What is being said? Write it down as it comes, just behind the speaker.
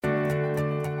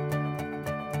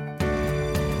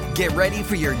Get ready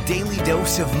for your daily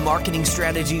dose of marketing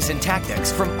strategies and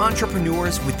tactics from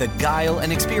entrepreneurs with the guile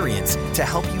and experience to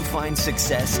help you find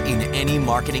success in any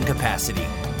marketing capacity.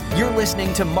 You're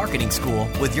listening to Marketing School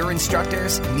with your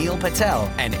instructors, Neil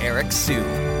Patel and Eric Siu.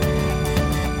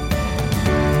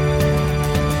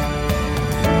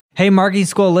 Hey, Marketing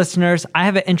School listeners, I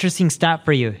have an interesting stat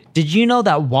for you. Did you know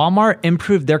that Walmart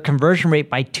improved their conversion rate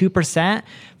by 2%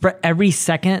 for every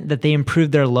second that they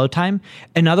improved their load time?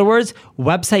 In other words,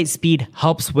 website speed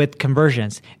helps with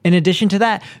conversions. In addition to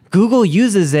that, Google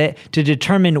uses it to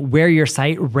determine where your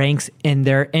site ranks in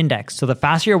their index. So the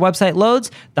faster your website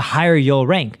loads, the higher you'll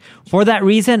rank. For that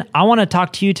reason, I want to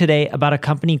talk to you today about a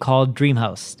company called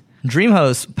DreamHost.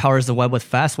 DreamHost powers the web with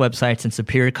fast websites and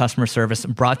superior customer service,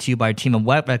 brought to you by a team of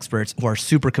web experts who are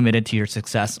super committed to your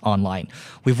success online.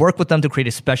 We've worked with them to create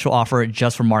a special offer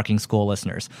just for Marketing School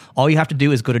listeners. All you have to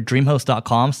do is go to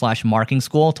dreamhost.com/marketing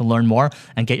school to learn more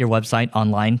and get your website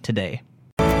online today.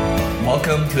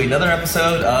 Welcome to another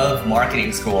episode of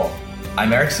Marketing School.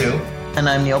 I'm Eric Siu. And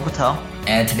I'm Neil Patel.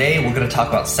 And today we're going to talk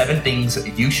about 7 things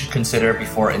you should consider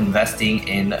before investing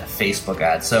in Facebook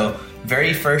ads. So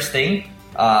very first thing,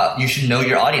 you should know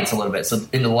your audience a little bit. So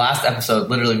in the last episode,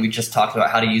 literally, we just talked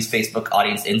about how to use Facebook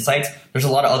Audience Insights. There's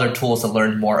a lot of other tools to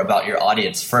learn more about your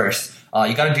audience first.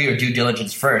 You got to do your due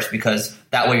diligence first, because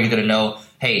that way you're going to know,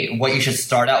 hey, what you should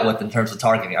start out with in terms of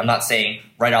targeting. I'm not saying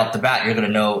right out the bat you're going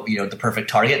to know, the perfect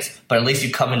targets, but at least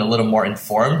you come in a little more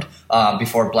informed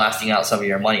before blasting out some of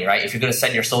your money, right? If you're going to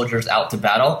send your soldiers out to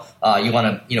battle, you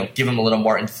want to, give them a little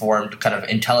more informed kind of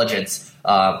intelligence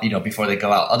before they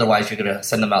go out. Otherwise, you're going to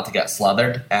send them out to get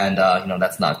slaughtered, and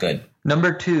that's not good.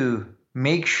 Number 2,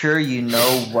 make sure you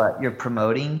know what you're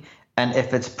promoting and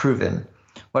if it's proven.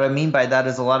 What I mean by that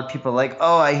is a lot of people are like,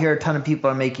 oh, I hear a ton of people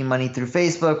are making money through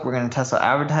Facebook. We're going to test out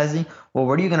advertising. Well,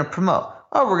 what are you going to promote?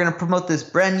 Oh, we're going to promote this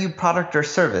brand new product or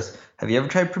service. Have you ever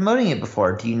tried promoting it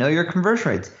before? Do you know your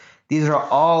conversion rates? These are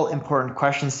all important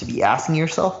questions to be asking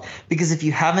yourself, because if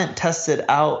you haven't tested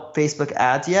out Facebook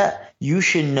ads yet, you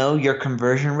should know your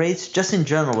conversion rates just in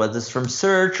general, whether it's from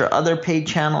search or other paid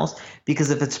channels,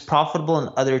 because if it's profitable in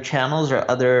other channels or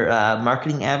other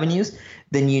marketing avenues,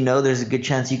 then there's a good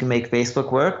chance you can make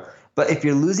Facebook work. But if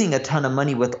you're losing a ton of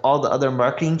money with all the other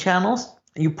marketing channels,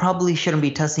 you probably shouldn't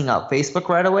be testing out Facebook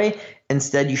right away.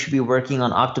 Instead, you should be working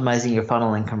on optimizing your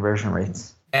funnel and conversion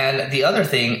rates. And the other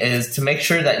thing is to make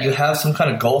sure that you have some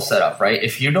kind of goal set up, right?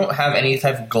 If you don't have any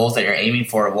type of goals that you're aiming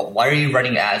for, why are you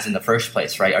running ads in the first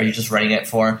place, right? Are you just running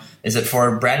it is it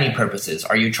for branding purposes?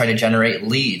 Are you trying to generate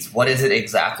leads? What is it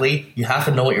exactly? You have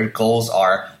to know what your goals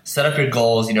are. Set up your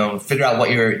goals, figure out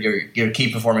what your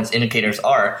key performance indicators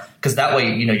are, because that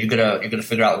way, you're gonna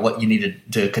figure out what you need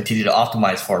to continue to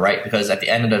optimize for, right? Because at the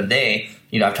end of the day,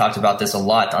 I've talked about this a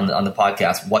lot on the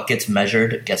podcast. What gets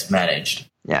measured gets managed.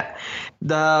 Yeah.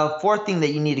 The 4th thing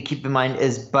that you need to keep in mind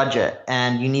is budget,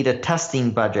 and you need a testing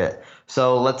budget.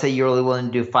 So let's say you're only willing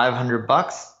to do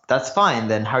 $500. That's fine.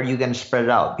 Then how are you going to spread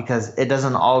it out? Because it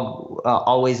doesn't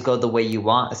always go the way you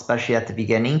want, especially at the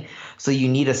beginning. So you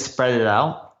need to spread it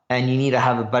out, and you need to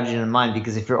have a budget in mind,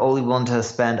 because if you're only willing to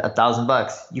spend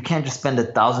 $1,000, you can't just spend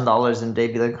 $1,000 in a day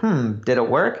and be like, did it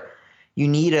work? You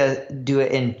need to do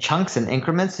it in chunks and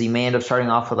increments. So you may end up starting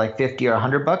off with like $50 or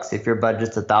 $100 if your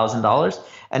budget's $1,000.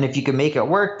 And if you can make it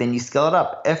work, then you scale it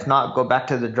up. If not, go back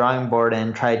to the drawing board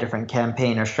and try a different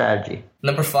campaign or strategy.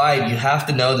 Number 5, you have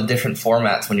to know the different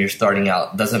formats when you're starting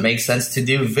out. Does it make sense to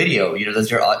do video?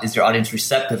 Is your audience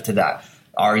receptive to that?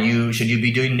 Should you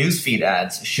be doing newsfeed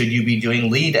ads? Should you be doing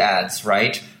lead ads,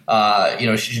 right?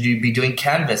 Should you be doing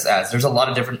Canvas ads? There's a lot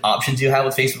of different options you have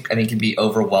with Facebook, and it can be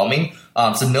overwhelming.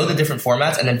 So know the different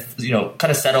formats, and then,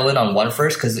 kind of settle in on one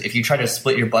first, because if you try to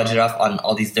split your budget up on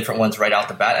all these different ones right out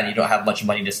the bat and you don't have much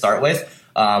money to start with,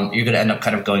 you're going to end up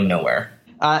kind of going nowhere.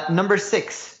 Number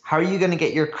 6, how are you going to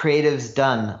get your creatives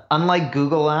done? Unlike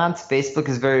Google Ads, Facebook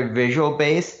is very visual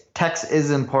based. Text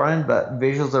is important, but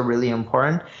visuals are really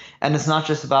important. And it's not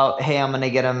just about, hey, I'm going to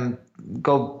get them,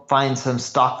 go find some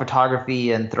stock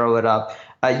photography and throw it up.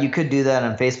 You could do that,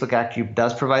 and Facebook actually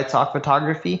does provide stock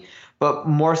photography, but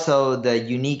more so the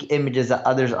unique images that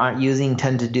others aren't using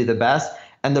tend to do the best.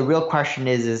 And the real question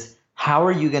is how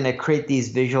are you going to create these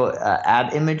visual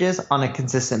ad images on a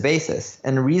consistent basis?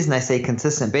 And the reason I say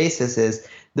consistent basis is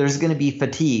there's going to be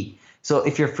fatigue. So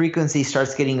if your frequency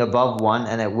starts getting above 1,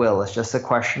 and it will, it's just a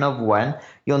question of when,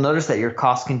 you'll notice that your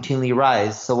costs continually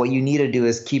rise. So what you need to do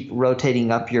is keep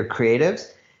rotating up your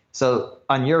creatives. So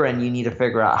on your end, you need to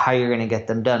figure out how you're going to get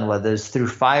them done, whether it's through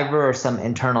Fiverr or some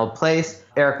internal place.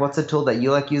 Eric, what's a tool that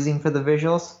you like using for the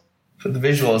visuals? For the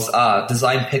visuals,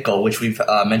 Design Pickle, which we've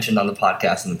mentioned on the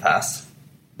podcast in the past.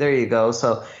 There you go.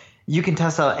 So You can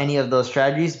test out any of those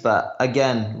strategies, but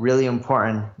again, really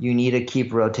important, you need to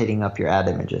keep rotating up your ad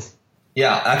images.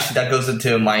 Yeah, actually, that goes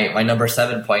into my number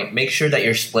 7 point. Make sure that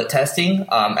you're split testing.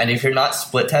 And if you're not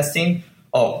split testing,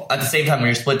 at the same time, when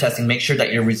you're split testing, make sure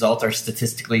that your results are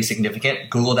statistically significant.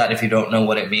 Google that if you don't know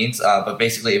what it means. But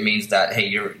basically, it means that, hey,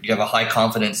 you have a high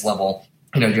confidence level.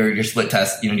 Your split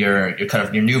test, your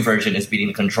new version is beating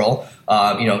the control.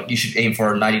 You should aim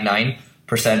for 99%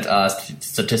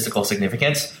 statistical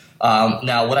significance.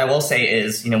 Now, what I will say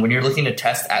is, when you're looking to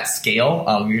test at scale,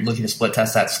 you're looking to split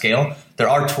test at scale, there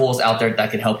are tools out there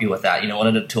that can help you with that. One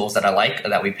of the tools that I like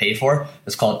that we pay for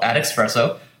is called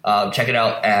AdExpresso. Check it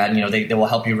out, and they will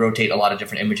help you rotate a lot of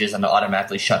different images and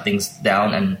automatically shut things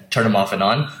down and turn them off and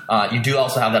on. You do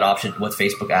also have that option with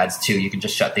Facebook ads too. You can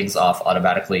just shut things off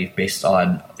automatically based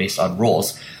on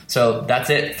rules. So that's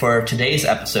it for today's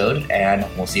episode, and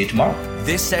we'll see you tomorrow.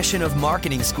 This session of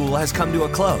Marketing School has come to a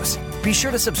close. Be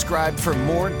sure to subscribe for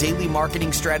more daily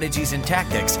marketing strategies and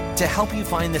tactics to help you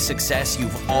find the success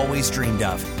you've always dreamed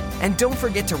of. And don't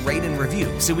forget to rate and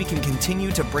review so we can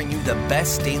continue to bring you the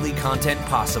best daily content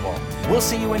possible. We'll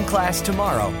see you in class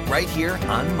tomorrow, right here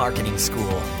on Marketing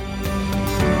School.